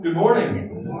Good morning.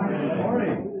 Good morning. Good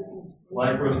morning. I'd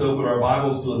like for us to open our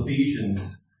Bibles to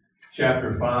Ephesians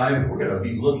chapter 5. We're going to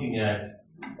be looking at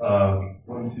 7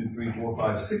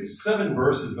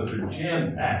 verses, but they're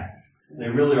jam-packed. They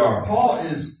really are. Paul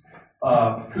is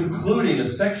concluding a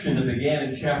section that began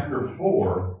in chapter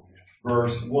 4,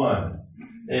 verse 1.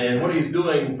 And what he's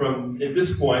doing from at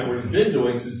this point, what he's been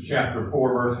doing since chapter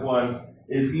 4, verse 1,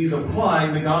 is he's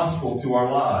applying the gospel to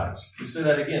our lives. Let's say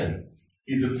that again.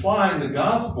 He's applying the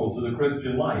gospel to the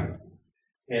Christian life.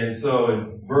 And so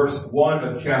in verse 1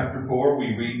 of chapter 4,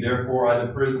 we read, "Therefore I,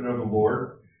 the prisoner of the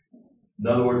Lord." In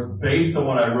other words, based on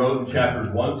what I wrote in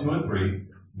chapters 1, 2, and 3,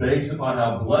 based upon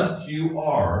how blessed you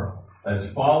are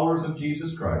as followers of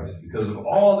Jesus Christ, because of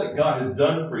all that God has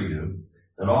done for you,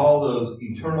 and all those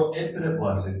eternal infinite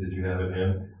blessings that you have in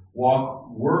Him, walk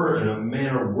in a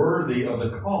manner worthy of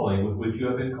the calling with which you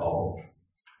have been called.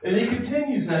 And he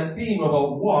continues that theme of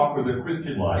a walk or the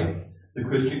Christian life, the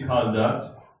Christian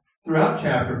conduct, throughout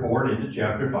chapter 4 and into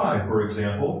chapter 5. For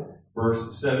example,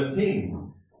 verse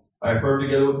 17. "I have heard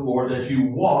together with the Lord that you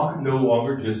walk no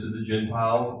longer just as the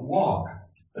Gentiles walk."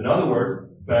 In other words,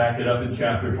 back it up in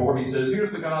chapter 4, he says,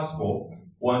 here's the gospel,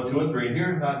 1, 2, and 3, and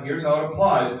here's how it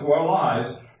applies to our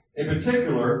lives, in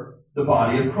particular, the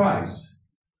body of Christ.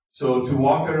 So to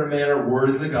walk in a manner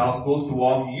worthy of the gospel is to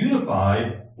walk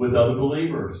unified with other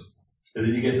believers. And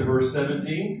then you get to verse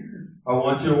 17. "I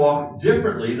want you to walk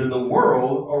differently than the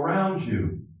world around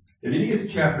you." And then you get to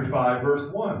chapter 5, verse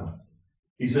 1.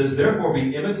 He says, "Therefore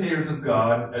be imitators of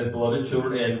God as beloved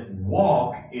children and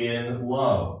walk in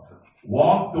love."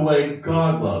 Walk the way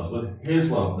God loves, with His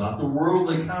love, not the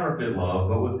worldly counterfeit love,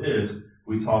 but with His,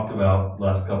 we talked about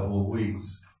last couple of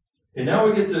weeks. And now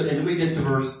we get to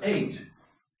verse 8.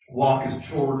 "Walk as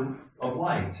children of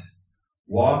light."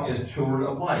 Walk as children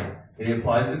of light. And he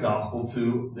applies the gospel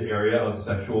to the area of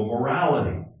sexual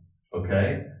morality.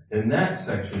 Okay? In that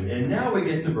section. And now we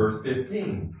get to verse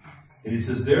 15. And he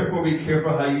says, "Therefore be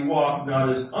careful how you walk, not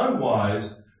as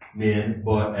unwise men,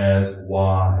 but as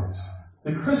wise."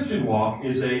 The Christian walk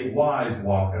is a wise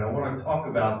walk. And I want to talk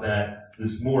about that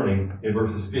this morning in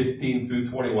verses 15 through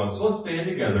 21. So let's stand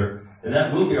together. And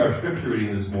that will be our scripture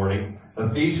reading this morning.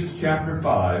 Ephesians chapter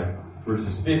 5,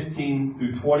 verses 15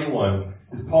 through 21.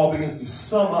 As Paul begins to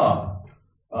sum up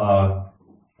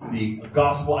the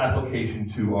gospel application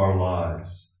to our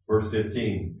lives. Verse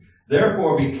 15.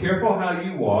 "Therefore be careful how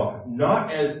you walk,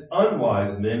 not as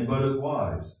unwise men, but as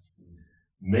wise,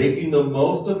 making the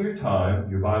most of your time."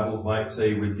 Your Bibles might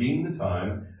say, "redeem the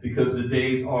time, because the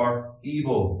days are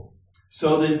evil.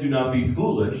 So then do not be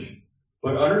foolish,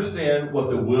 but understand what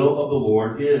the will of the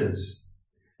Lord is.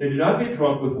 And do not get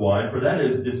drunk with wine, for that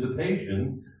is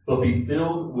dissipation, but be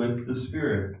filled with the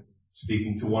Spirit,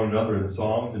 speaking to one another in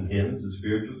psalms and hymns and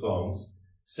spiritual songs,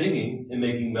 singing and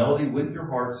making melody with your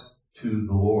hearts to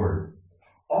the Lord,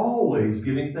 always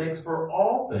giving thanks for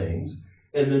all things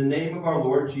in the name of our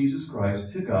Lord Jesus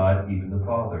Christ to God, even the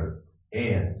Father.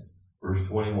 And," verse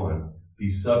 21, "be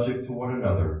subject to one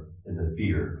another in the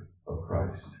fear of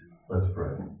Christ." Let's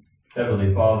pray. Heavenly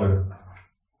Father,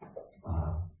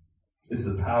 this is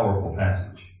a powerful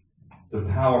passage. It's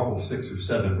a powerful 6 or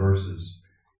 7 verses.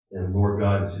 And Lord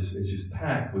God, it's just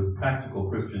packed with practical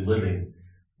Christian living.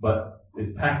 But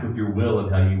it's packed with your will and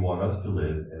how you want us to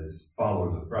live as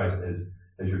followers of Christ,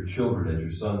 as your children, as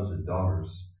your sons and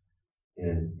daughters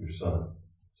in your Son.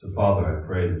 So Father, I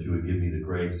pray that you would give me the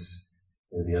grace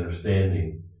and the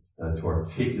understanding to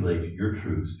articulate your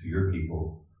truths to your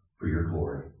people for your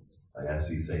glory. I ask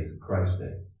these things in Christ's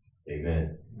name.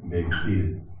 Amen. You may be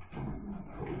seated.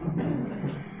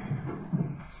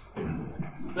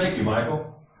 Thank you,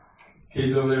 Michael.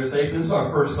 Kids over there safe. This is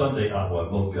our first Sunday. Well,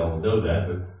 most of y'all know that,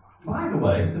 but by the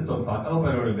way, since I'm talking, I hope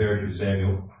I don't embarrass you,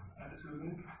 Samuel.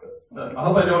 I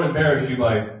hope I don't embarrass you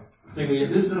by singing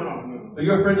it. Are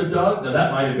you a friend of Doug? Now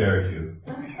that might embarrass you.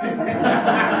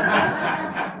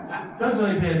 Doug's not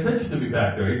even paying attention to me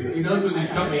back there. He knows when to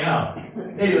shut me out.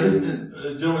 Anyway, this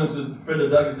gentleman's a friend of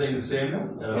Doug. His name is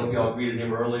Samuel. And I hope y'all greeted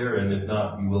him earlier, and if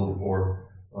not, you will before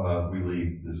we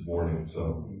leave this morning.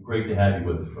 So great to have you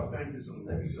with us, brother. Thank you so much.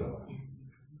 Thank you so much.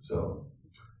 So,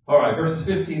 all right, verses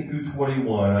 15 through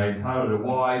 21. I entitled "A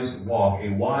Wise Walk." A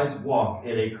wise walk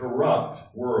in a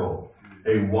corrupt world.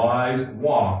 A wise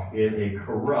walk in a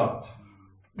corrupt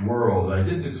world. And I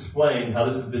just explained how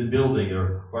this has been building,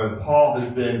 or Paul has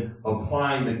been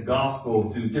applying the gospel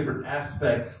to different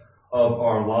aspects of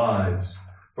our lives,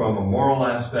 from a moral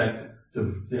aspect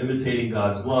to imitating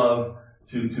God's love,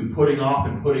 to putting off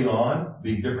and putting on,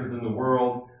 being different than the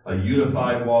world, a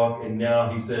unified walk. And now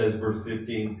he says, verse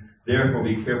 15, "Therefore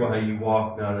be careful how you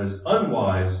walk, not as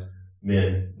unwise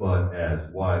men, but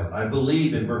as wise. I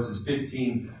believe in verses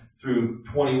 15 through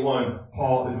 21,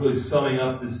 Paul is really summing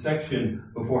up this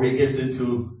section before he gets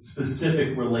into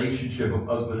specific relationship of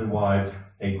husband and wives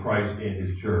and Christ and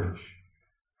his church.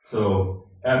 So,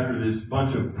 after this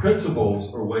bunch of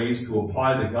principles or ways to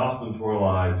apply the gospel to our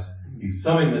lives, he's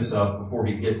summing this up before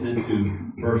he gets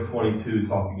into verse 22,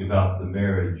 talking about the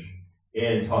marriage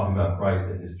and talking about Christ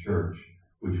and his church,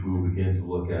 which we will begin to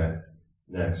look at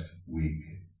next week.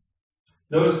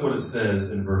 Notice what it says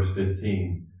in verse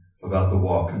 15 about the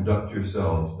walk. Conduct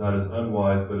yourselves, not as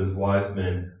unwise, but as wise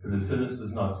men, for the sentence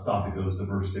does not stop. It goes to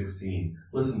verse 16.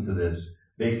 Listen to this.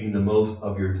 Making the most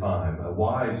of your time. A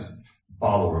wise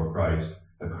follower of Christ,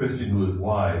 a Christian who is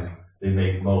wise, they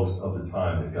make most of the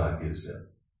time that God gives them.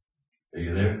 Are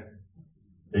you there?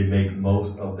 They make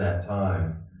most of that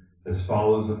time as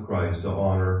followers of Christ to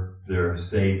honor their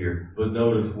Savior. But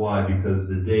notice why. Because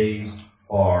the days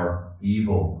are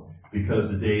evil.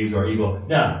 Because the days are evil.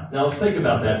 Now let's think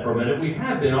about that for a minute. We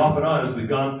have been off and on as we've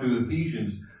gone through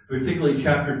Ephesians, particularly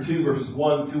chapter 2, verses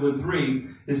 1, 2, and 3.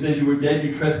 It says you were dead in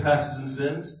your trespasses and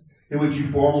sins, in which you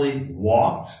formerly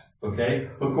walked, okay,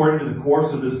 according to the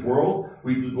course of this world.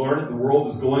 We've learned that the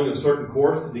world is going a certain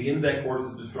course, and the end of that course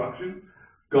is destruction.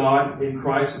 God in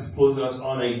Christ has put us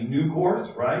on a new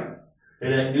course, right?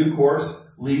 And that new course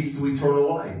leads to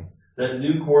eternal life. That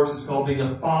new course is called being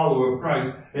a follower of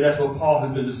Christ, and that's what Paul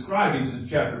has been describing since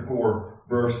chapter 4,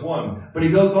 verse 1. But he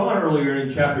goes on earlier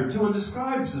in chapter 2 and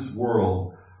describes this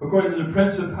world. According to the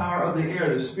prince of power of the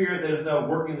air, the spirit that is now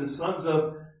working the sons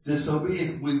of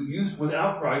disobedience. We used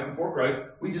without Christ, before Christ,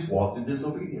 we just walked in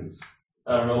disobedience.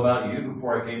 I don't know about you,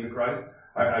 before I came to Christ,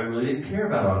 I really didn't care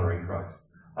about honoring Christ.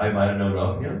 I might have known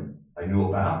of him, I knew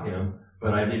about him,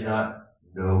 but I did not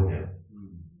know him.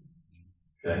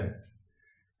 Okay?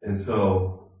 And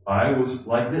so, I was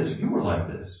like this. You were like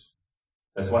this.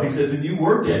 That's why he says, and you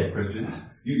were dead, Christians.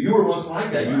 You were once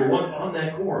like that. You were once on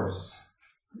that course.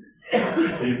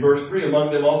 And in verse 3,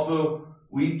 among them also,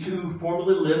 we too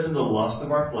formerly lived in the lust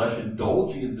of our flesh,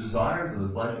 indulging in desires of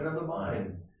the flesh and of the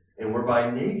mind. And were by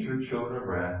nature children of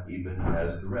wrath, even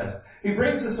as the rest. He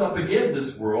brings this up again,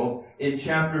 this world, in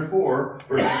chapter 4,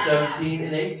 verses 17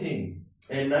 and 18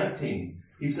 and 19.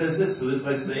 He says this, so this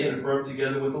I say and affirm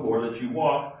together with the Lord, that you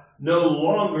walk no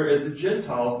longer as the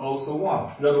Gentiles also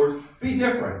walk. In other words, be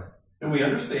different. And we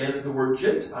understand that the word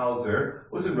Gentiles there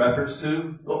was in reference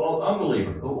to the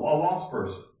unbeliever, a lost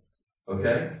person.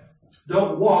 Okay?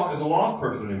 Don't walk as a lost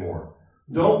person anymore.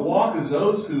 Don't walk as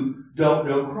those who don't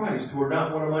know Christ, who are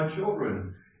not one of my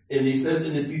children. And he says,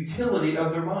 in the futility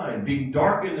of their mind, being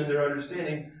darkened in their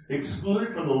understanding,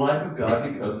 excluded from the life of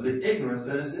God because of the ignorance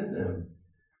that is in them.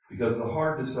 Because of the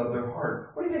hardness of their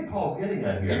heart. What do you think Paul's getting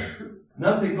at here?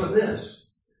 Nothing but this.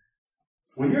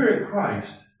 When you're in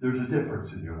Christ, there's a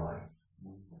difference in your life.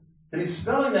 And he's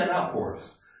spelling that out for us.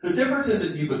 The difference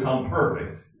isn't you become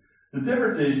perfect. The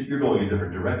difference is you're going a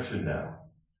different direction now.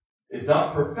 It's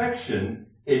not perfection,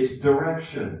 it's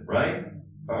direction, right?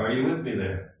 Are you with me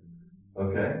there?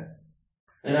 Okay?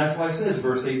 And that's why it says,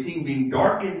 verse 18, being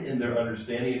darkened in their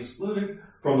understanding, excluded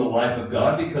from the life of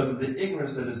God because of the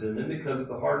ignorance that is in them, because of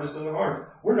the hardness of their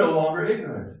hearts. We're no longer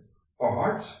ignorant. Our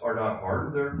hearts are not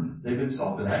hardened. They've been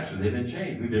softened. Actually, they've been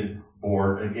changed. We've been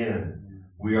born again.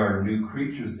 We are new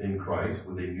creatures in Christ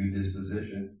with a new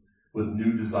disposition, with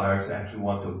new desires to actually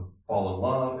want to fall in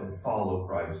love and follow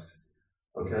Christ.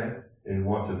 Okay? And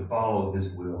want to follow his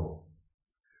will.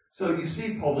 So you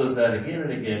see Paul does that again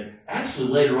and again. Actually,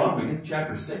 later on, we get to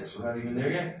chapter 6. We're not even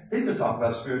there yet. He's going to talk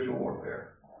about spiritual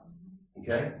warfare.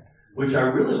 Okay? Which I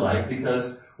really like,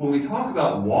 because when we talk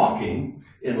about walking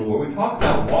in the Lord, we talk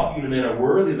about walking in men are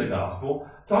worthy of the gospel,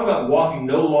 talk about walking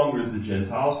no longer as the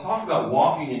Gentiles, talk about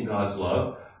walking in God's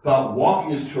love, about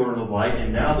walking as children of light,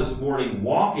 and now this morning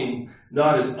walking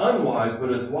not as unwise,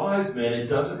 but as wise men. It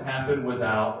doesn't happen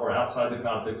without or outside the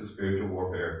context of spiritual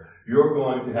warfare. You're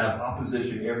going to have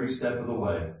opposition every step of the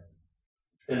way.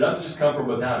 And it doesn't just come from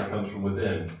without, it comes from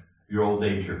within. Your old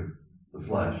nature, the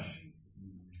flesh.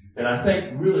 And I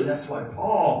think really that's why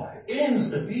Paul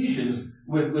ends Ephesians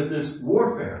with this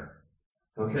warfare.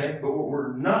 Okay? But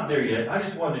we're not there yet. I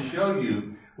just wanted to show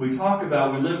you, we talk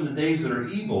about we live in the days that are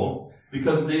evil.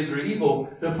 Because the days are evil,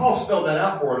 then Paul spelled that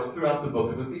out for us throughout the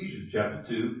book of Ephesians, chapter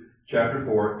 2, chapter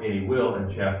 4, and he will in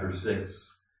chapter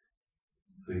 6.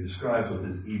 So he describes what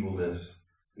this evilness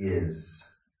is.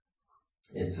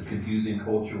 It's a confusing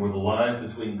culture where the lines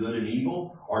between good and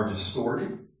evil are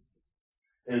distorted.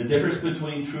 And the difference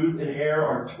between truth and error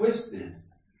are twisted.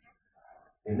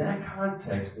 In that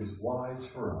context, it's wise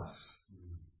for us.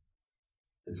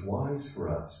 It's wise for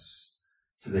us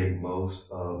to make most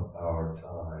of our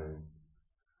time.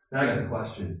 Now I got the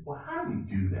question, well, how do we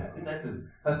do that?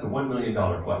 That's the $1 million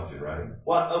question, right?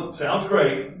 Well, oh, sounds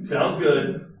great. Sounds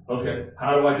good. Okay,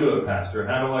 how do I do it, Pastor?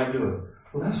 How do I do it?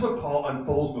 Well, that's what Paul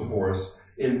unfolds before us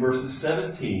in verses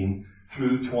 17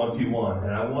 through 21.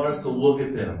 And I want us to look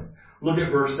at them. Look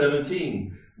at verse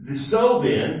 17. So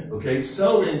then,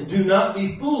 do not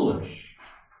be foolish.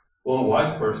 Well, a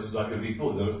wise person is not going to be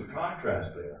foolish. Notice the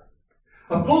contrast there.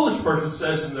 A foolish person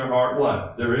says in their heart,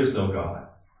 what? There is no God.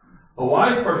 A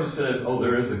wise person says, oh,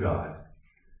 there is a God.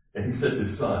 And he said to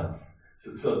his son.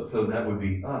 So that would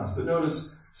be us. But notice,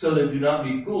 so then do not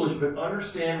be foolish, but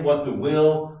understand what the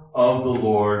will of the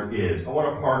Lord is. I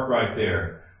want to park right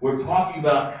there. We're talking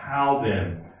about how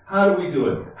then. How do we do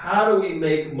it? How do we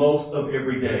make most of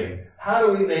every day? How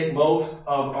do we make most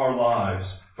of our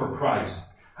lives for Christ?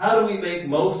 How do we make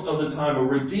most of the time or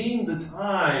redeem the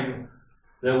time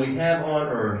that we have on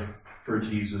earth for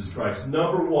Jesus Christ?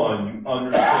 Number one, you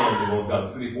understand the will of God.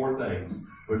 There's going to be 4 things.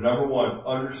 But number one,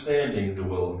 understanding the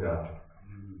will of God.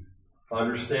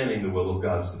 Understanding the will of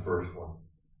God is the first one.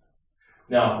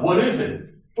 Now, what is it?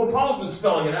 Well, Paul's been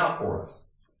spelling it out for us.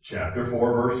 Chapter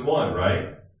 4, verse 1,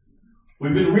 right?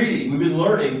 We've been reading, we've been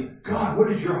learning, God,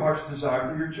 what is your heart's desire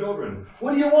for your children?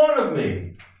 What do you want of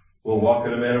me? Well, walk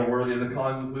in a manner worthy of the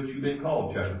calling with which you've been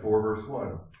called. Chapter 4, verse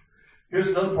 1. Here's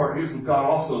another part. Here's what God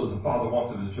also, as a father,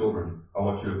 wants of his children. I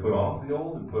want you to put off the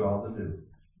old and put on the new.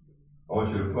 I want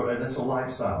you to put, and that's a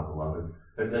lifestyle, beloved.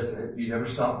 You never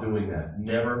stop doing that.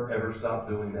 Never, ever stop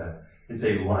doing that. It's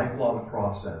a lifelong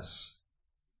process.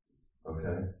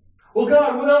 Okay? Well,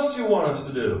 God, what else do you want us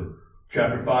to do?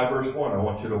 Chapter 5, verse 1. I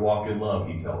want you to walk in love,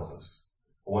 he tells us.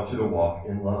 I want you to walk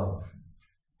in love.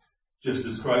 Just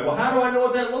as Christ. Well, how do I know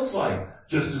what that looks like?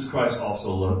 Just as Christ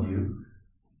also loved you.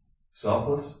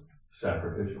 Selfless,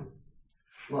 sacrificial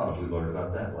love. We learned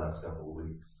about that last couple of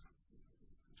weeks.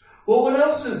 Well, what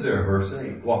else is there? Verse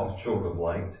 8. Walk as children of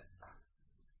light.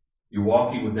 You're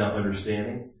walking without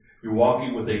understanding. You're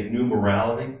walking with a new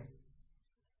morality.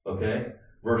 Okay?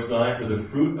 Verse 9. For the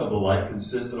fruit of the light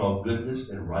consists in all goodness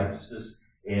and righteousness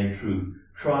and truth.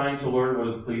 Trying to learn what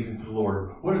is pleasing to the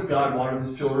Lord. What does God want of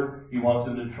his children? He wants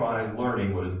them to try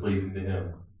learning what is pleasing to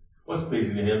him. What's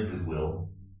pleasing to him? His will.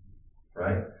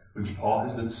 Right? Which Paul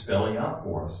has been spelling out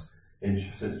for us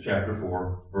since chapter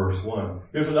 4, verse 1.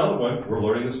 Here's another one we're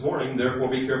learning this morning. Therefore,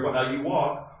 be careful how you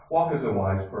walk. Walk as a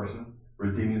wise person,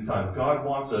 redeeming the time. God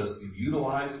wants us to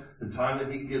utilize the time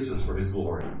that he gives us for his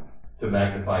glory to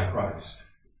magnify Christ.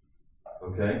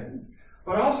 Okay?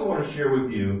 But I also want to share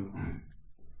with you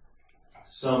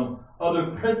some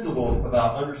other principles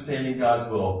about understanding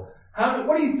God's will.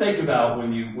 What do you think about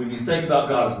when you think about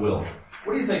God's will?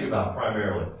 What do you think about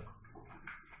primarily?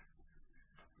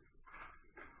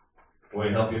 Want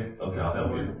me to help you? Okay, I'll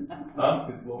help you. Huh?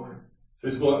 His glory.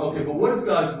 His glory. Okay, but what is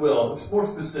God's will? It's more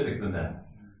specific than that.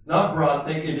 Not broad.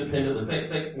 Think independently.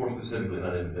 Think more specifically,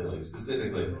 not independently.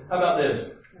 Specifically. How about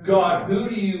this? God, who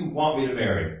do you want me to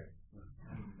marry?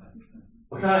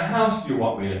 What kind of house do you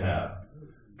want me to have?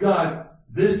 God,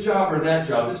 this job or that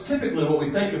job. It's typically what we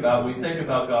think about when we think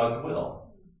about God's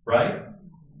will. Right?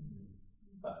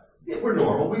 Yeah, we're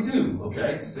normal. We do.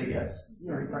 Okay? Say yes.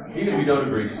 Even if you don't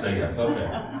agree, just say yes. Okay.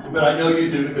 But I know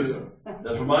you do because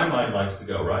that's where my mind likes to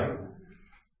go, right?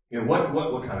 You know,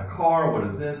 what kind of car? What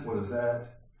is this? What is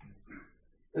that?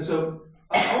 And so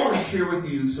I want to share with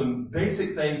you some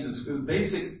basic things.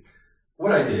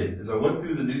 What I did is I went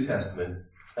through the New Testament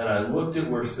and I looked at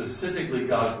where specifically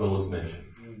God's will is mentioned.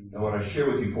 I want to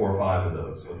share with you 4 or 5 of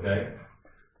those, okay?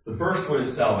 The first one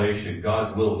is salvation.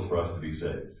 God's will is for us to be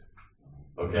saved.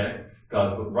 Okay?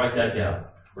 God's will. Write that down.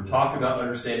 We're talking about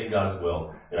understanding God's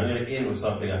will. And I'm going to end with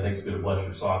something I think is going to bless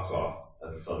your socks off.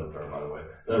 That's a southern term, by the way.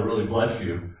 That'll really bless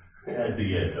you at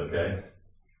the end, okay?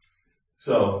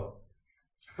 So,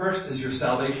 first is your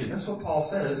salvation. That's what Paul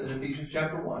says in Ephesians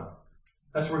chapter 1.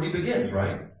 That's where he begins,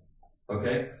 right?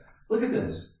 Okay? Look at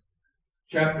this.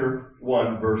 Chapter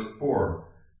 1, verse 4.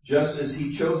 Just as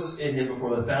he chose us in him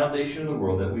before the foundation of the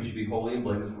world, that we should be holy and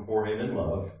blameless before him in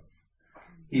love,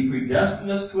 he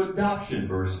predestined us to adoption,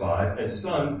 verse 5, as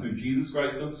sons through Jesus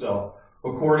Christ himself,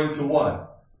 according to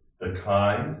what? The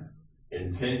kind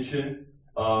intention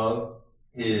of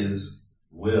his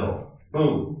will.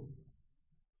 Boom.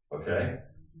 Okay?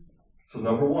 So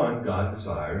number one, God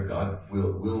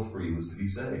wills for you is to be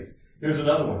saved. Here's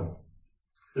another one.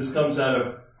 This comes out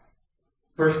of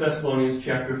 1 Thessalonians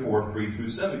chapter 4, 3 through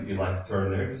 7, if you'd like to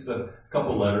turn there. Just a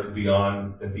couple letters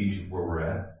beyond Ephesians where we're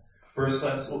at.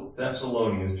 1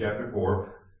 Thessalonians chapter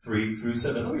 4, 3 through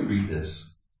 7. Let me read this.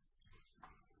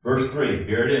 Verse 3,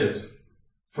 here it is.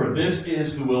 For this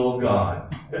is the will of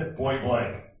God. Point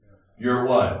blank. Your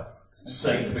what?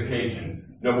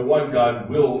 Sanctification. Number one, God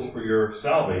wills for your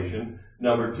salvation.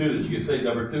 Number two, that you can say,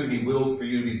 number two, He wills for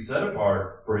you to be set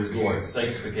apart for His glory,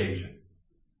 sanctification.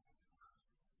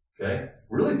 Okay?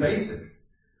 Really basic.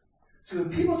 So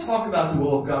when people talk about the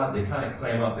will of God, they kind of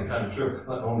clam up, they kind of sure,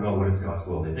 oh no, what is God's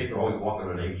will? They think they're always walking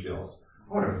on eggshells.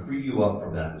 I want to free you up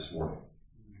from that this morning.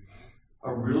 I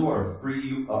really want to free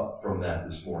you up from that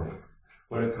this morning.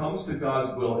 When it comes to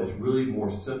God's will, it's really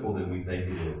more simple than we think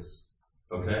it is.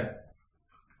 Okay?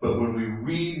 But when we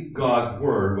read God's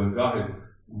Word, when God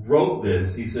wrote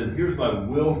this, He said, here's my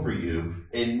will for you.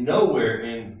 And nowhere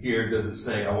in here does it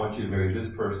say, I want you to marry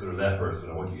this person or that person.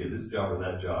 I want you to get this job or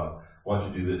that job. I want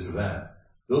you to do this or that.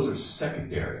 Those are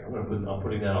secondary. I'm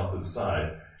putting that off to the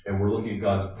side. And we're looking at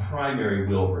God's primary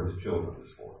will for His children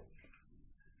this morning.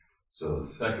 So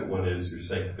the second one is your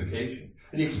sanctification.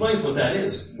 And He explains what that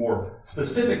is more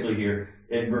specifically here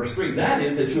in verse 3. That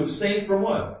is that you abstain from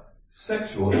what?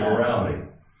 Sexual immorality.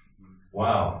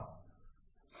 Wow.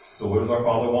 So what does our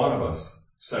Father want of us?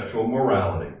 Sexual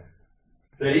morality.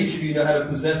 That each of you know how to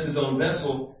possess his own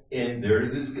vessel, and there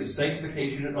is his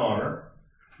sanctification and honor,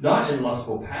 not in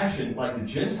lustful passion like the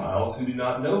Gentiles who do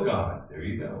not know God. There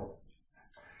you go.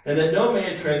 And that no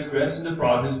man transgress and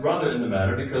defraud his brother in the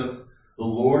matter, because the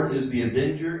Lord is the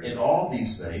avenger in all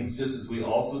these things, just as we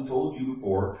also told you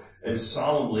before, and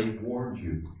solemnly warned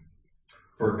you.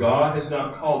 For God has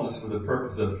not called us for the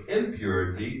purpose of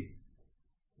impurity,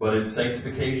 but in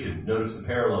sanctification. Notice the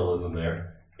parallelism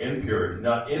there. Impurity,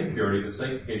 not impurity, but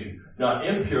sanctification. Not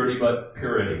impurity, but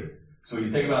purity. So when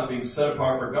you think about being set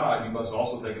apart for God, you must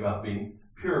also think about being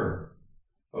pure.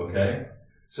 Okay?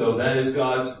 So that is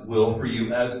God's will for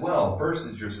you as well. First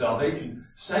is your salvation.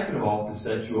 Second of all, to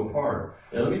set you apart.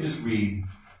 Now let me just read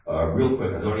real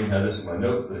quick. I don't even have this in my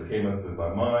notes, but it came up in my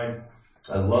mind.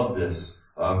 I love this.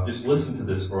 Just listen to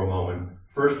this for a moment.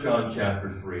 1 John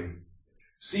chapter 3.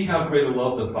 See how great a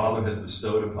love the Father has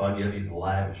bestowed upon you. He's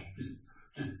lavish.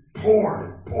 Just poured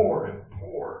and poured and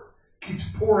poured. Keeps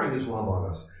pouring His love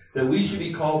on us. That we should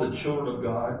be called the children of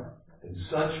God. And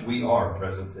such we are,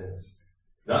 present tense.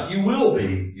 Not you will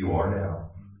be, you are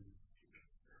now.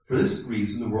 For this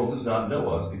reason, the world does not know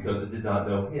us, because it did not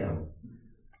know Him.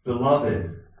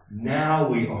 Beloved, now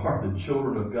we are the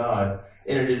children of God,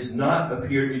 and it has not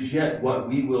appeared as yet what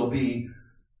we will be.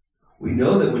 We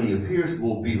know that when He appears,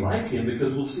 we'll be like Him,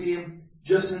 because we'll see Him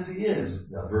just as He is.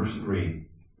 Now, verse 3.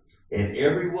 And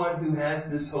everyone who has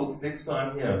this hope fixed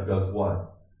on Him does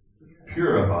what?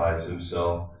 Purifies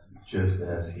himself just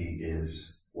as He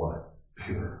is what?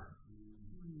 Pure.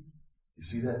 You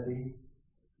see that theme?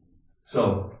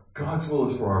 So, God's will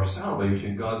is for our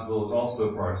salvation. God's will is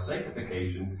also for our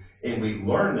sanctification. And we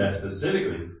learn that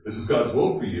specifically. This is God's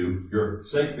will for you, your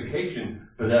sanctification.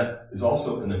 But that is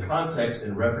also in the context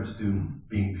in reference to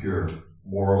being pure,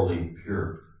 morally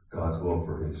pure. God's will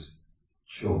for His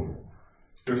children.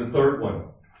 There's a third one.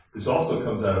 This also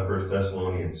comes out of 1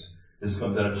 Thessalonians. This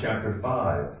comes out of chapter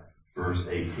 5, verse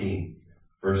 18.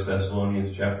 1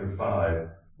 Thessalonians chapter 5,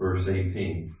 verse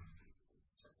 18.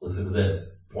 Listen to this.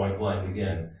 Point blank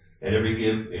again. And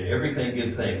everything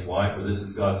give thanks. Why? For this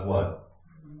is God's what?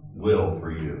 Will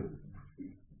for you.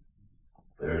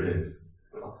 There it is.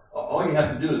 All you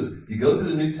have to do is you go through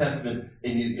the New Testament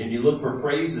and you look for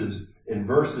phrases and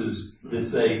verses that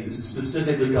say this is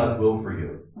specifically God's will for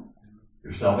you.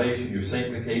 Your salvation, your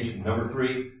sanctification. Number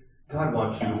 3, God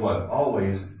wants you to what?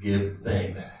 Always give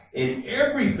thanks. In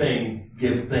everything,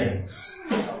 give thanks.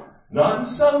 Not in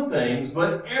some things,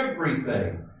 but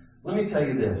everything. Let me tell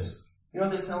you this. You know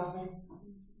what that tells me?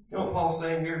 You know what Paul's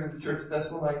saying here to the church of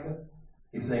Thessalonica?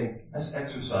 He's saying, that's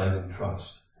exercising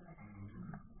trust.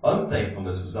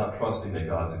 Unthankfulness is not trusting that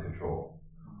God's in control.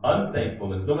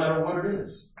 Unthankfulness, no matter what it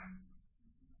is.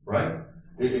 Right?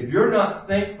 If you're not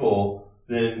thankful,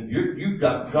 then you've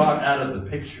got God out of the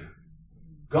picture.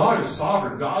 God is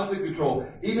sovereign. God's in control.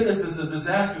 Even if it's a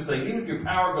disastrous thing, even if your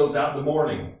power goes out in the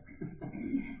morning.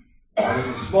 And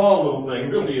it's a small little thing,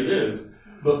 really it is.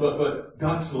 But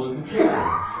God's still in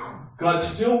control. God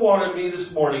still wanted me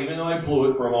this morning, even though I blew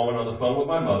it for a moment on the phone with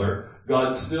my mother,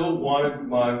 God still wanted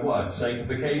my what?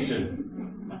 Sanctification.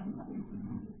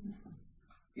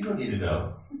 You don't need to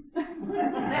know.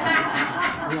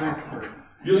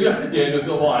 Daniel's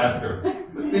going to ask her.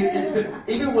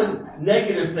 Even when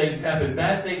negative things happen,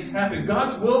 bad things happen,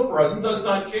 God's will for us does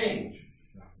not change.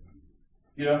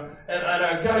 You know, and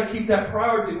I've got to keep that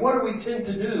priority. What do we tend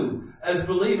to do as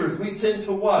believers? We tend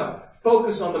to what?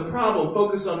 Focus on the problem,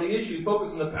 focus on the issue,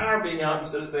 focus on the power being out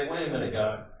instead of saying, wait a minute,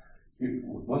 God,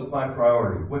 what's my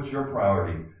priority? What's your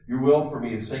priority? Your will for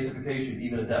me is sanctification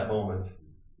even at that moment.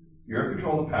 You're in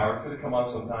control of the power. It's going to come on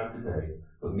sometime today.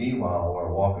 But meanwhile, I want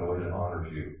to walk in a way that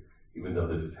honors you. even though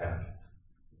this has happened.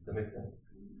 Does that make sense?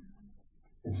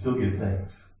 And still give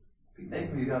thanks. Be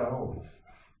thankful you got a home.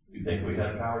 Be thankful you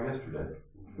had power yesterday.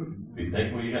 Be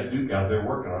thankful you got Duke out there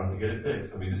working on it to get it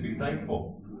fixed. I mean, just be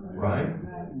thankful, right?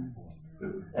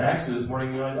 And actually, this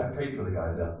morning, I prayed for the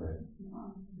guys out there.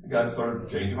 God started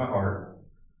changing my heart.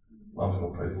 Mom's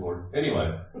going to praise the Lord.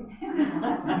 Anyway. But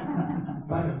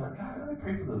I was like, God, I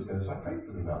pray for those guys. So I prayed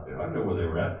for them out there. I know where they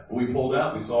were at. When we pulled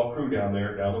out, we saw a crew down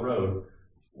there, down the road,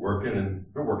 working, and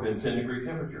they're working in 10-degree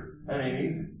temperature. That ain't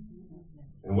easy.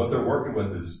 And what they're working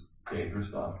with is dangerous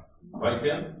stuff. Right,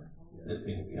 Tim?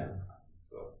 Yeah.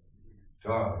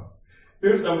 So,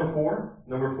 here's number 4.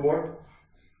 Number 4.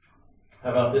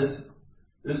 How about this?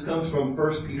 This comes from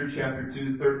 1 Peter chapter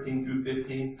 2, 13 through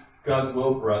 15. God's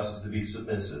will for us is to be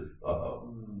submissive.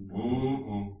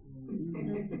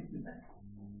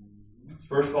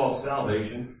 First of all,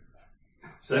 salvation.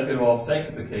 Second of all,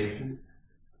 sanctification.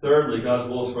 Thirdly, God's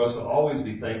will is for us to always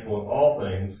be thankful in all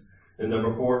things. And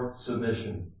number 4,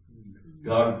 submission.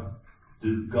 God's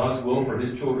will for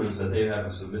His children is that they have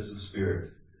a submissive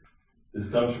spirit. This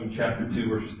comes from chapter 2,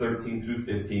 verses 13 through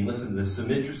 15. Listen to this.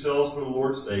 Submit yourselves for the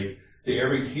Lord's sake to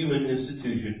every human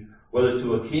institution, whether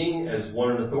to a king as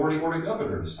one in authority or to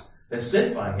governors, as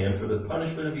sent by Him for the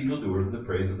punishment of evildoers and the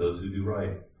praise of those who do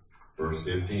right. Verse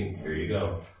 15. Here you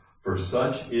go. For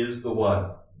such is the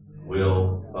what?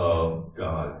 Will of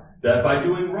God. That by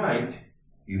doing right,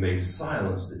 you may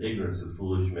silence the ignorance of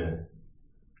foolish men.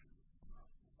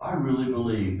 I really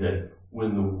believe that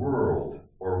when the world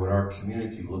or when our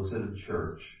community looks at a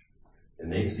church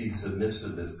and they see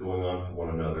submissiveness going on to one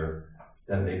another,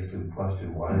 that makes them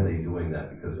question, why are they doing that?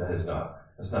 Because that's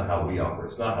not how we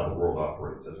operate. It's not how the world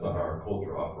operates. That's not how our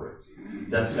culture operates.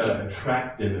 That's got to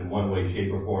attract them in one way,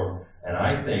 shape, or form. And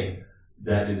I think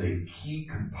that is a key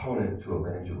component to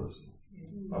evangelism.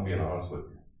 I'm being honest with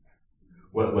you.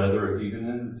 Whether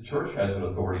even the church has an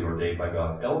authority ordained by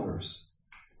God, elders,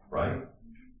 right?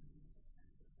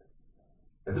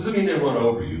 That doesn't mean they run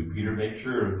over you. Peter makes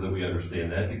sure that we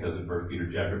understand that, because in 1 Peter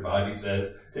chapter 5 he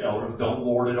says to elders, don't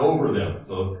lord it over them.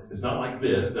 So it's not like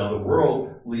this. Now the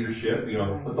world leadership,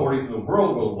 authorities in the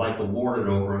world will like to lord it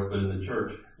over us, but in the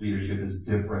church, leadership is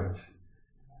different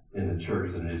in the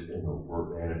church than it is in the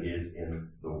world, and it is in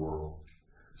the world.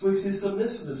 So we see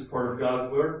submissiveness is part of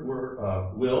God's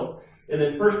will. And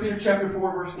then 1 Peter chapter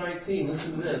 4, verse 19,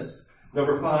 listen to this.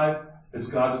 Number 5, it's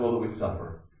God's will that we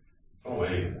suffer. Oh,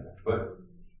 wait a minute. But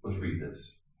let's read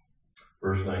this.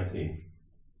 Verse 19.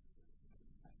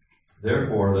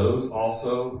 Therefore, those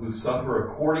also who suffer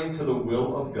according to the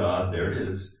will of God, there it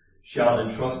is, shall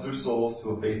entrust their souls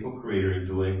to a faithful Creator in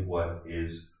doing what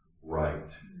is right.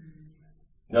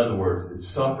 In other words, it's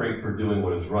suffering for doing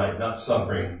what is right, not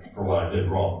suffering for what I did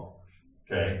wrong.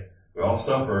 Okay? We all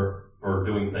suffer for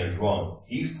doing things wrong.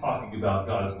 He's talking about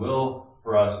God's will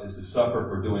for us is to suffer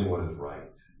for doing what is right.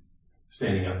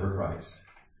 Standing up for Christ.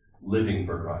 Living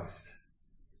for Christ.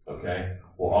 Okay?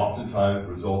 Will oftentimes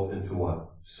result into what?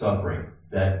 Suffering.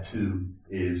 That too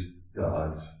is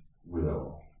God's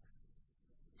will.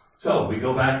 So, we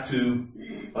go back to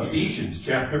Ephesians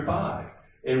chapter 5,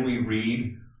 and we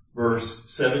read verse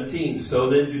 17. So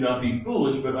then do not be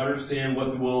foolish, but understand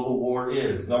what the will of the Lord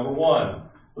is. Number 1.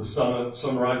 Let's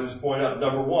summarize this point up.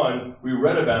 Number 1, we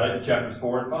read about it in chapters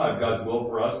 4 and 5. God's will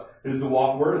for us is to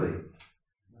walk worthy.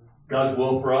 God's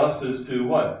will for us is to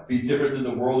what? Be different than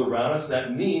the world around us.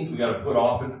 That means we got to put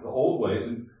off the old ways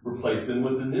and replace them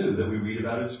with the new that we read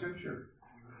about in Scripture.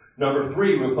 Number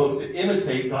 3, we're supposed to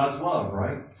imitate God's love,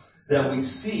 right? That we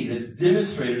see that's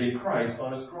demonstrated in Christ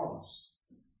on His cross.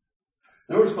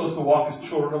 Then we're supposed to walk as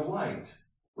children of light,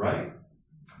 right?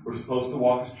 We're supposed to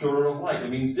walk as children of light. It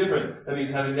means different. That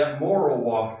means having that moral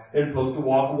walk and supposed to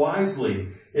walk wisely.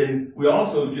 And we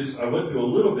also I went through a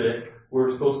little bit,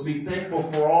 we're supposed to be thankful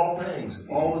for all things,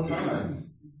 all the time.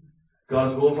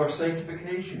 God's will is our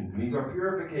sanctification. It means our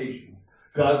purification.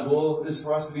 God's will is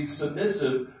for us to be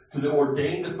submissive to the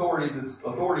ordained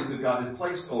authorities that God has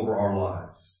placed over our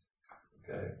lives.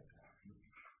 Okay?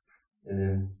 And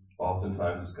then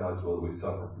oftentimes it's God's will that we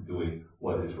suffer for doing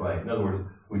what is right. In other words,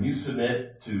 when you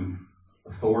submit to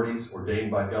authorities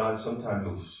ordained by God, sometimes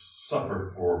you'll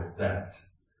suffer for that.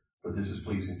 But this is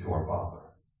pleasing to our Father.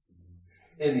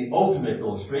 And the ultimate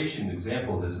illustration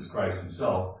example of this is Christ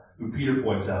Himself, who Peter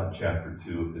points out in chapter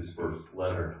 2 of this first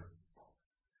letter.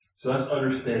 So that's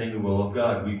understanding the will of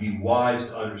God. We'd be wise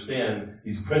to understand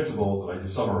these principles that I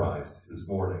just summarized this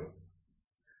morning.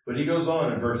 But he goes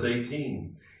on in verse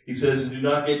 18. He says, do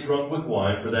not get drunk with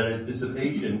wine, for that is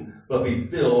dissipation, but be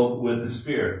filled with the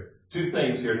Spirit. 2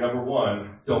 things here. Number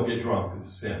 1, don't get drunk.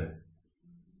 It's a sin.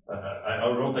 I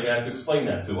don't think I have to explain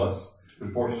that to us.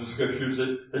 There's portions of scriptures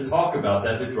that talk about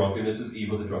that drunkenness is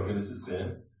evil, that drunkenness is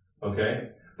sin. Okay?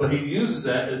 But he uses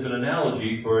that as an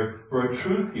analogy for a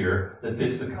truth here that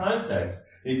fits the context.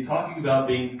 And he's talking about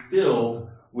being filled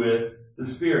with the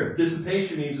Spirit.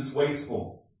 Dissipation means it's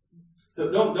wasteful.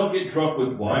 So don't get drunk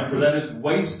with wine, for that is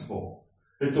wasteful.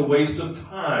 It's a waste of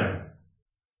time.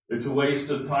 It's a waste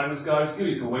of time as God has given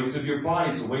you. It's a waste of your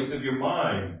body. It's a waste of your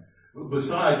mind.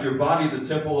 Besides, your body is a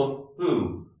temple of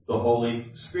who? The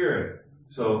Holy Spirit.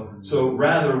 So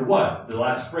rather what? The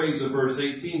last phrase of verse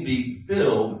 18, be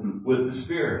filled with the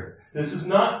Spirit. This is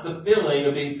not the filling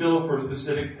of being filled for a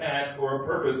specific task or a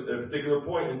purpose at a particular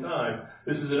point in time.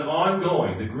 This is an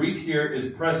ongoing. The Greek here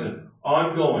is present,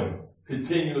 ongoing,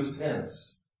 continuous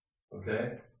tense.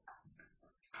 Okay?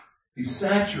 Be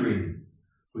saturated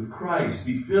with Christ.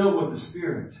 Be filled with the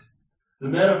Spirit. The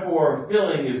metaphor of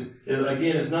filling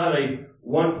is not a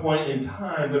one point in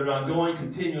time, but an ongoing,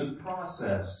 continuous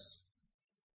process.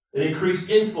 An increased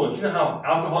influence. You know how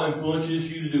alcohol influences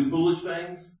you to do foolish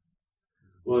things?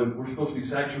 Well, we're supposed to be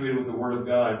saturated with the Word of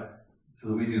God so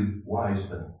that we do wise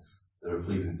things that are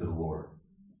pleasing to the Lord.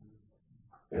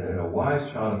 And a wise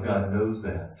child of God knows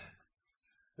that.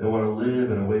 They want to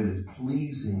live in a way that's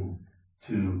pleasing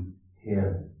to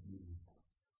Him.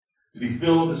 To be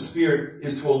filled with the Spirit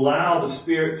is to allow the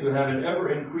Spirit to have an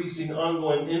ever-increasing,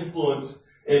 ongoing influence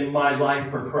in my life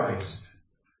for Christ.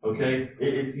 Okay?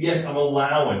 Yes, I'm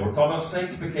allowing. We're talking about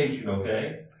sanctification,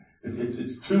 okay?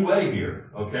 It's two-way here,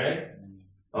 okay?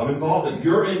 I'm involved.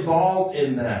 You're involved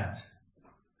in that.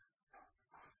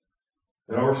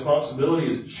 And our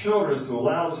responsibility as children is to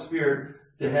allow the Spirit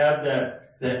to have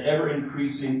that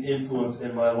ever-increasing influence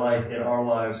in my life, in our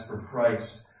lives for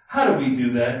Christ. How do we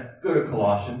do that? Go to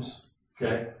Colossians,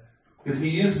 okay? Because he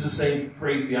uses the same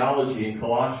phraseology in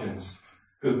Colossians.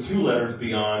 Go 2 letters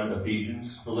beyond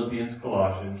Ephesians, Philippians,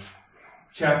 Colossians,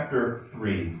 chapter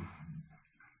 3,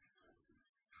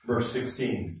 verse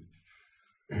 16.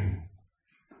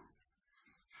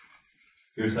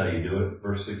 Here's how you do it.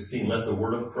 Verse 16, let the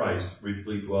word of Christ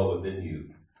richly dwell within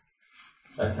you.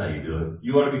 That's how you do it.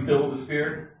 You want to be filled with the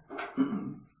Spirit?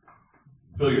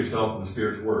 Fill yourself with the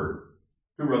Spirit's word.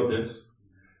 Who wrote this?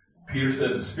 Peter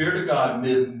says the Spirit of God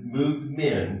moved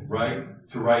men, right,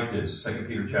 to write this. 2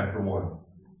 Peter chapter 1.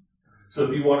 So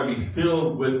if you want to be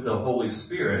filled with the Holy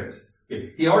Spirit,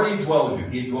 he already indwells you.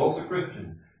 He indwells the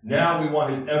Christian. Now we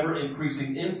want his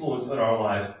ever-increasing influence in our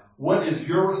lives. What is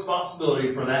your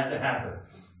responsibility for that to happen?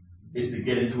 Is to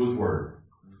get into his word.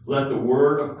 Let the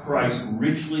word of Christ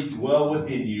richly dwell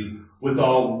within you with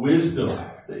all wisdom.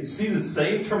 You see the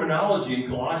same terminology in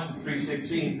Colossians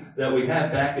 3:16 that we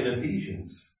have back in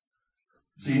Ephesians.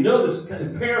 So you know this kind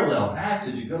of parallel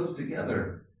passage. It goes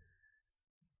together.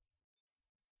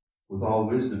 With all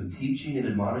wisdom, teaching and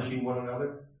admonishing one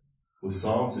another, with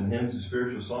psalms and hymns and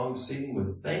spiritual songs, singing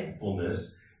with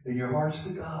thankfulness in your hearts to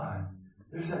God.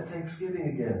 There's that Thanksgiving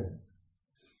again.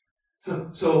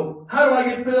 So how do I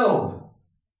get filled?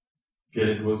 Get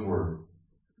into his word.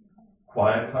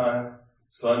 Quiet time,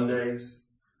 Sundays,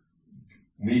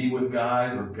 meeting with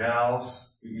guys or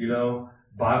gals,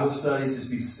 Bible studies, just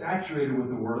be saturated with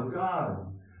the word of God.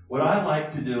 What I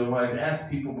like to do, and what I've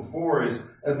asked people before, is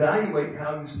evaluate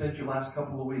how you spent your last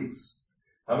couple of weeks.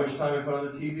 How much time in front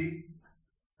of the TV?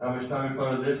 How much time in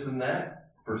front of this and that?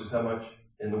 Versus how much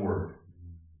in the Word.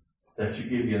 That should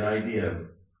give you an idea of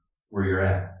where you're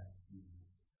at.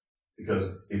 Because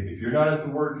if you're not at the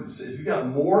Word, if you've got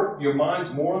more, your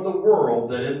mind's more in the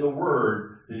world than in the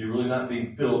Word, then you're really not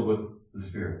being filled with the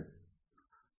Spirit.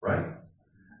 Right?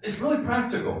 It's really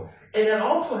practical. And that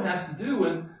also has to do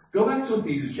with, go back to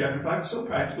Ephesians chapter 5, it's so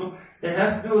practical. It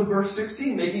has to do with verse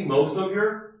 16, making most of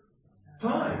your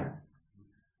time.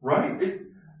 Right?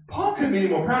 Paul couldn't be any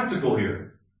more practical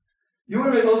here. You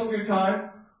want to make most of your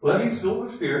time? Well, that means filled with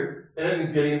the Spirit, and that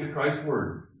means getting into Christ's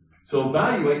Word. So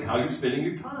evaluate how you're spending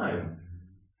your time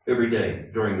every day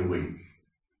during the week.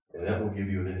 And that will give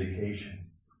you an indication.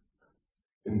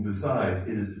 And besides,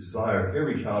 it is desire of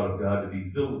every child of God to be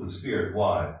filled with the Spirit.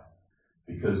 Why?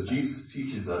 Because Jesus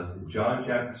teaches us in John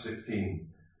chapter 16,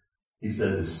 he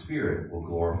said, the Spirit will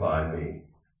glorify me.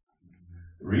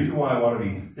 The reason why I want to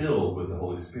be filled with the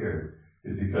Holy Spirit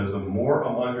is because the more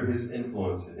I'm under his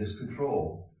influence and his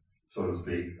control, so to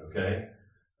speak, okay,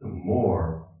 the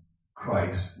more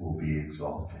Christ will be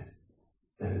exalted.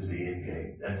 That is the end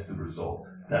game. That's the result.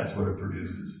 That's what it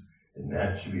produces. And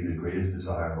that should be the greatest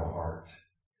desire of our heart.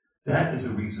 That is the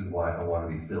reason why I want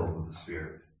to be filled with the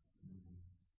Spirit.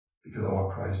 Because I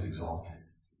want Christ exalted.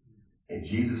 And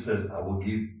Jesus says, I will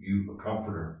give you a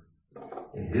comforter.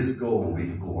 And his goal will be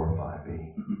to glorify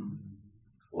me.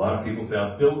 A lot of people say,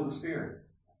 I'm filled with the Spirit.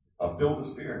 I'm filled with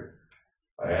the Spirit.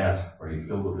 I ask, are you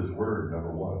filled with His Word,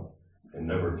 number one? And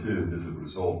number two, does it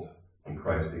result in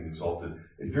Christ being exalted?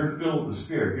 If you're filled with the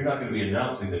Spirit, you're not going to be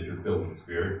announcing that you're filled with the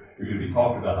Spirit. You're going to be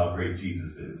talking about how great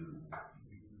Jesus is.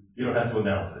 You don't have to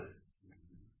announce it.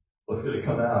 What's going to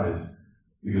come out is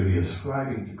you're going to be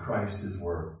ascribing to Christ His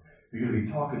work. You're going to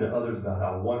be talking to others about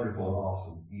how wonderful and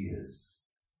awesome He is.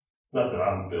 Not that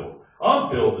I'm filled.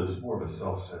 I'm filled is more of a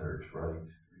self-centered, right?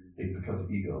 It becomes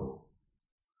ego.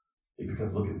 It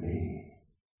becomes, look at me.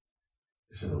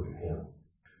 Instead of look at Him.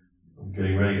 I'm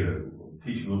getting ready to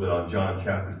teach you a little bit on John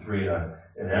chapter 3.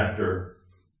 And after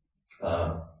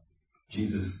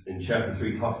Jesus in chapter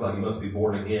 3 talks about you must be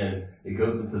born again, it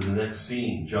goes into the next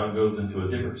scene. John goes into a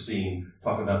different scene,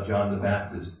 talking about John the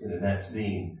Baptist. And in that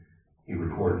scene, he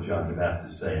recorded John the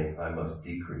Baptist saying, I must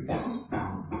decrease.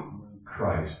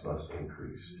 Christ must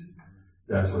increase.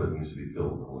 That's what it means to be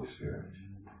filled with the Holy Spirit.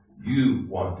 You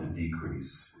want to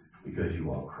decrease because you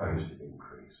want Christ to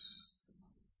increase.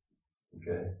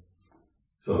 Okay?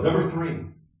 So number three,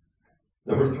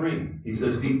 he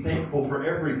says, be thankful for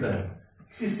everything.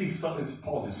 See,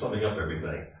 Paul's just summing up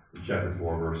everything in chapter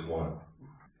 4, verse 1.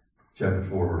 Chapter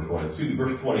 4, verse 1. Excuse me,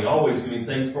 verse 20. Always giving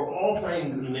thanks for all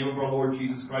things in the name of our Lord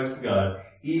Jesus Christ to God,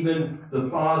 even the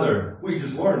Father. We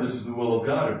just learned this is the will of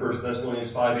God in 1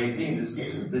 Thessalonians 5:18. This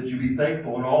is that you be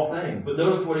thankful in all things. But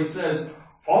notice what he says.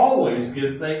 Always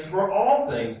give thanks for all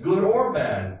things, good or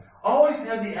bad. Always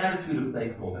have the attitude of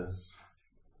thankfulness.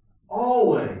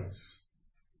 Always.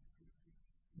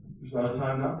 There's not a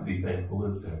time not to be thankful,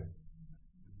 is there?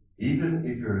 Even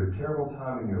if you're at a terrible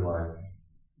time in your life,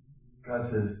 God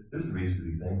says, there's a reason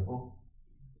to be thankful.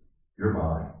 You're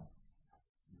mine.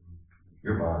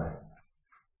 You're mine.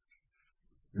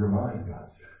 You're mine,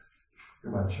 God says.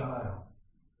 You're my child.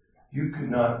 You could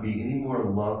not be any more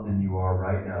loved than you are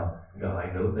right now. God,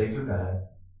 I know things are bad.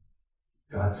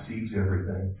 God sees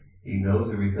everything. He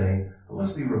knows everything. But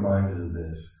let's be reminded of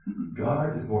this.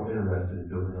 God is more interested in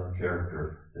building our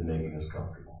character than making us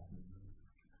comfortable.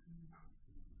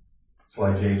 That's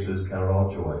why James says, count it all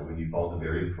joy when you fall into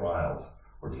various trials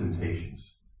or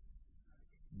temptations.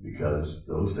 Because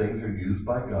those things are used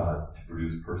by God to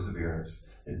produce perseverance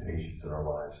and patience in our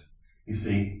lives. You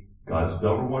see, God's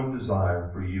number one desire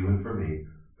for you and for me,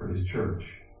 for His church,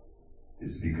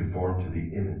 is to be conformed to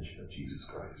the image of Jesus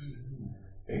Christ.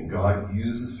 And God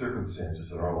uses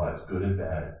circumstances in our lives, good and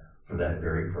bad, for that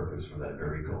very purpose, for that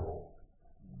very goal.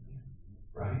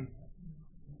 Right?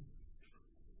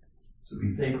 So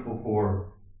be thankful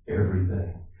for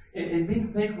everything. And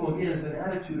being thankful, again, is an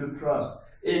attitude of trust.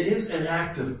 It is an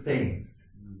act of faith.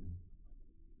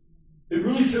 It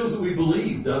really shows that we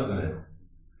believe, doesn't it?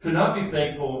 To not be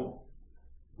thankful,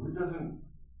 it doesn't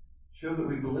show that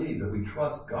we believe, that we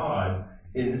trust God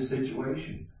in this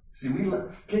situation. See,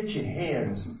 get your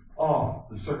hands off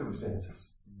the circumstances.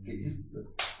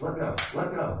 Let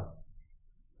go.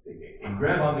 And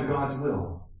grab onto God's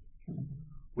will,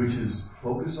 which is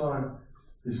focus on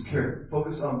His care,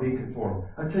 focus on being conformed.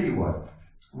 I tell you what,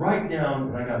 write down,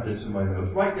 and I got this in my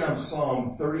notes, write down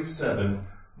Psalm 37,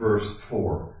 verse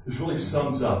 4. This really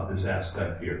sums up this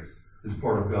aspect here, this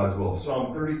part of God's will.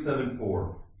 Psalm 37,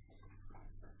 4.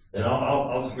 And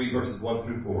I'll just read verses 1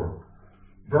 through 4.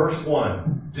 Verse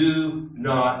 1, do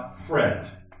not fret.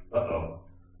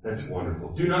 That's wonderful.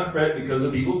 Do not fret because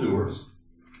of evildoers.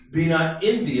 Be not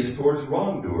envious towards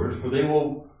wrongdoers, for they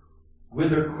will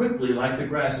wither quickly like the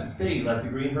grass and fade like the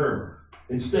green herb.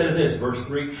 Instead of this, verse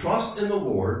 3, trust in the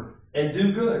Lord and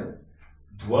do good.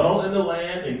 Dwell in the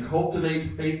land and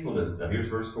cultivate faithfulness. Now here's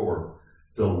verse 4.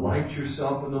 Delight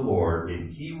yourself in the Lord, and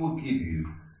He will give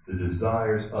you the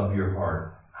desires of your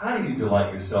heart. How do you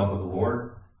delight yourself in the Lord?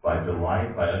 By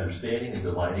understanding and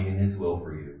delighting in His will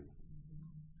for you.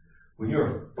 When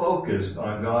you're focused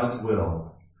on God's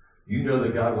will, you know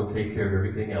that God will take care of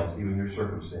everything else, even your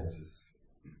circumstances.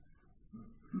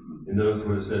 And notice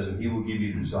what it says, and He will give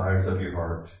you the desires of your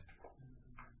heart.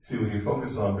 See, when you're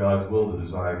focused on God's will, the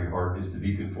desire of your heart is to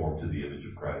be conformed to the image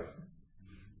of Christ.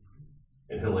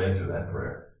 And He'll answer that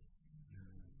prayer.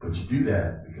 But you do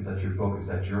that because that's your focus,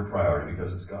 that's your priority,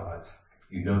 because it's God's.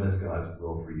 You know that's God's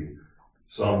will for you.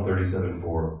 Psalm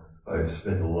 37:4. I've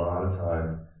spent a lot of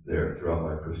time there throughout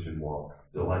my Christian walk.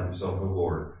 Delight yourself in the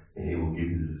Lord, and He will give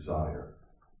you the desire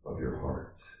of your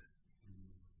heart.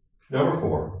 Number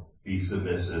 4, be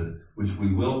submissive, which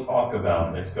we will talk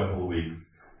about the next couple of weeks,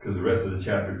 because the rest of the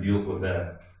chapter deals with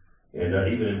that, and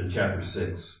even into chapter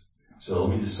 6. So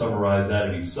let me just summarize that.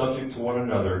 And be subject to one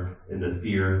another in the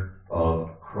fear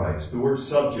of Christ. The word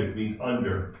subject means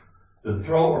under. To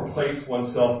throw or place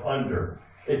oneself under.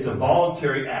 It's a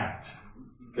voluntary act.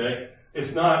 Okay?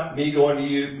 It's not me going to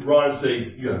you, Ron, and say,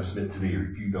 you got to submit to me,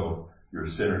 or if you don't, you're a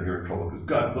sinner and you're in trouble because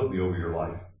God put me over your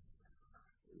life.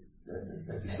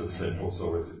 That's just so sinful,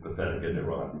 so it's pathetic, isn't it,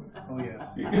 Ron? Oh, yes.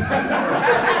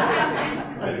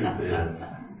 I didn't say it.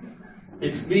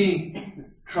 It's me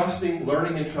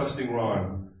learning and trusting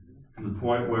Ron to the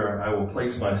point where I will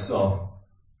place myself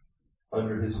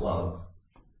under his love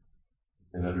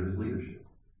and under his leadership.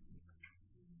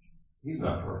 He's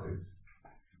not perfect.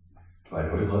 But I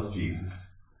know he loves Jesus.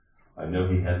 I know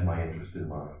he has my interest in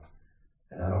mind.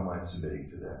 And I don't mind submitting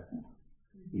to that,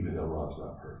 even though Ron's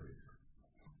not perfect.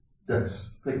 That's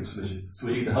think of submission. So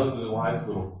we need the husbands and wives,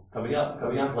 little coming up,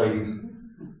 ladies.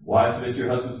 Wives, submit to your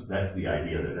husbands. That's the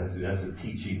idea there. That's the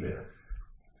teaching there.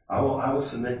 I will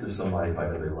submit to somebody if I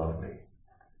know they love me.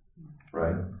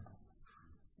 Right?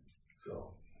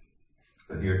 So,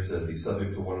 but here it says, be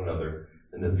subject to one another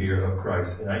in the fear of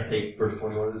Christ. And I take verse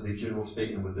 21 as a general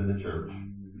statement within the church.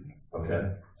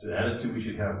 Okay? It's an attitude we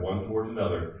should have one towards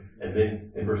another. And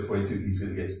then in verse 22, he's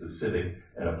going to get specific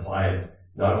and apply it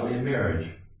not only in marriage,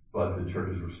 but the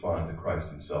church's response to Christ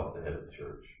himself, the head of the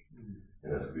church.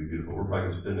 And that's going to be beautiful. We're probably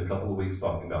going to spend a couple of weeks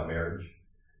talking about marriage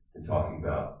and talking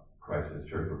about Christ and his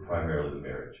church, but primarily the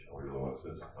marriage. And we really want to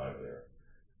spend some time there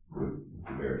with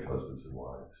the married husbands and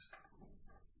wives.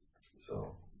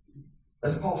 So,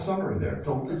 that's Paul's summary there.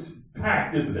 So it's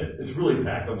packed, isn't it? It's really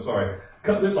packed. I'm sorry.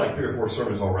 There's like 3 or 4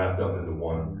 sermons all wrapped up into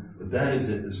one. But that is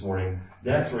it this morning.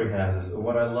 That's where he has us. And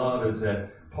what I love is that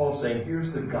Paul's saying,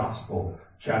 here's the gospel,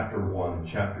 chapter 1,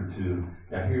 chapter 2.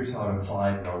 Now here's how to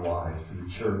apply it in our lives, to the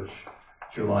church,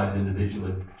 to your lives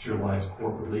individually, to your lives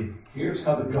corporately. Here's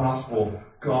how the gospel,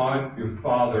 God, your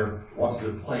Father, wants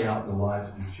to play out in the lives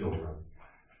of his children.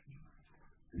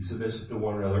 Be submissive to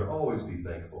one another. Always be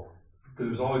thankful. Because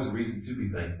there's always a reason to be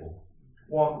thankful.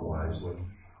 Walk wisely.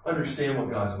 Understand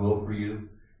what God's will for you.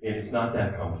 And it's not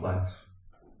that complex.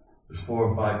 There's 4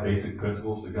 or 5 basic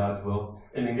principles to God's will.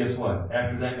 And then guess what?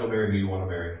 After that, go marry who you want to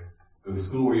marry. Go to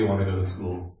school where you want to go to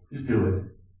school. Just do it.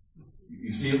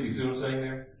 You see what I'm saying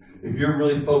there? If you're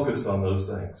really focused on those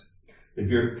things, if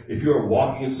you're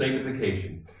walking in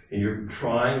sanctification, and you're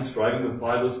striving to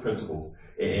apply those principles,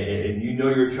 and you know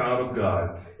you're a child of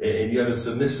God, and you have a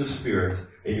submissive spirit,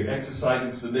 and you're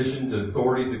exercising submission to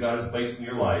authorities that God has placed in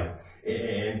your life,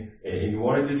 and you're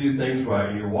wanting to do things right,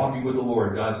 and you're walking with the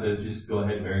Lord, God says, just go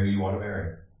ahead and marry who you want to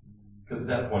marry. Because at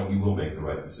that point, you will make the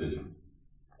right decision.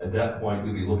 At that point,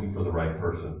 you'll be looking for the right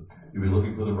person. You'll be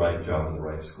looking for the right job in the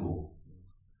right school.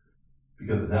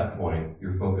 Because at that point,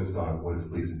 you're focused on what is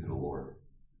pleasing to the Lord.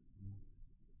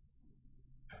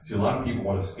 See, a lot of people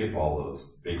want to skip all those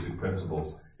basic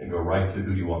principles and go right to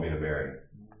who do you want me to marry.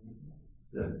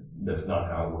 That's not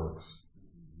how it works.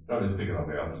 I'm just picking on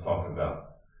marriage. I'm just talking about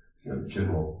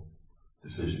general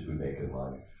decisions we make in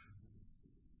life.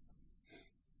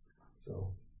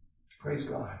 So, praise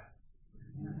God.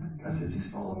 God says, He's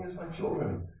following as my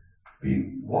children.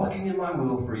 Be walking in my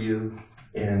will for you,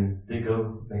 and then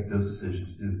go make those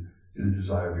decisions. Do the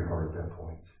desire of your heart at that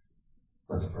point.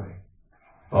 Let's pray.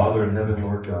 Father in heaven,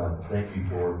 Lord God, thank you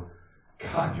for,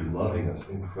 God, you're loving us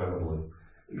incredibly.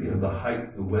 The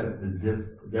height, the width,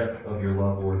 the depth of your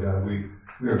love, Lord God,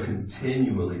 we are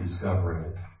continually discovering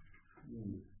it.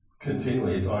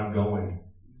 Continually, it's ongoing.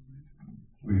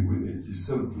 It is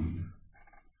so deep.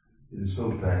 It is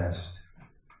so vast.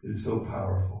 It is so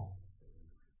powerful.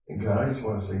 And God, I just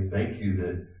want to say thank you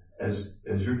that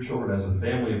as your children, as a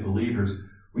family of believers,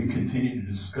 we continue to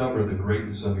discover the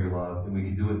greatness of your love, and we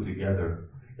can do it together,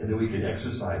 and then we can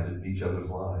exercise it in each other's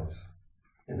lives.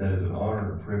 And that is an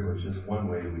honor and a privilege. Just one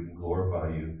way we can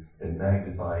glorify you and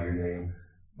magnify your name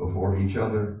before each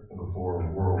other and before the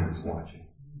world is watching.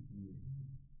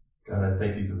 God, I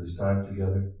thank you for this time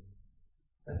together.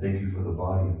 I thank you for the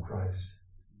body of Christ.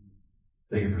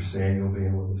 Thank you for Samuel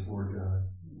being with us, Lord God.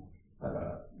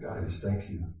 God, I just thank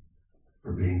you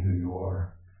for being who you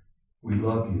are. We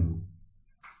love you,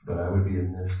 but I would be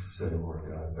amiss to say,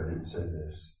 Lord God, if I didn't say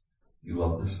this. You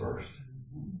loved us first.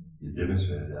 You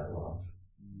demonstrated that love.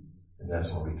 And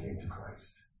that's why we came to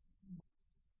Christ.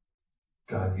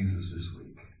 God, use us this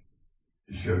week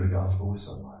to share the gospel with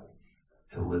somebody,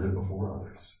 to live it before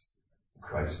others. In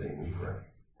Christ's name we pray.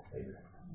 Amen.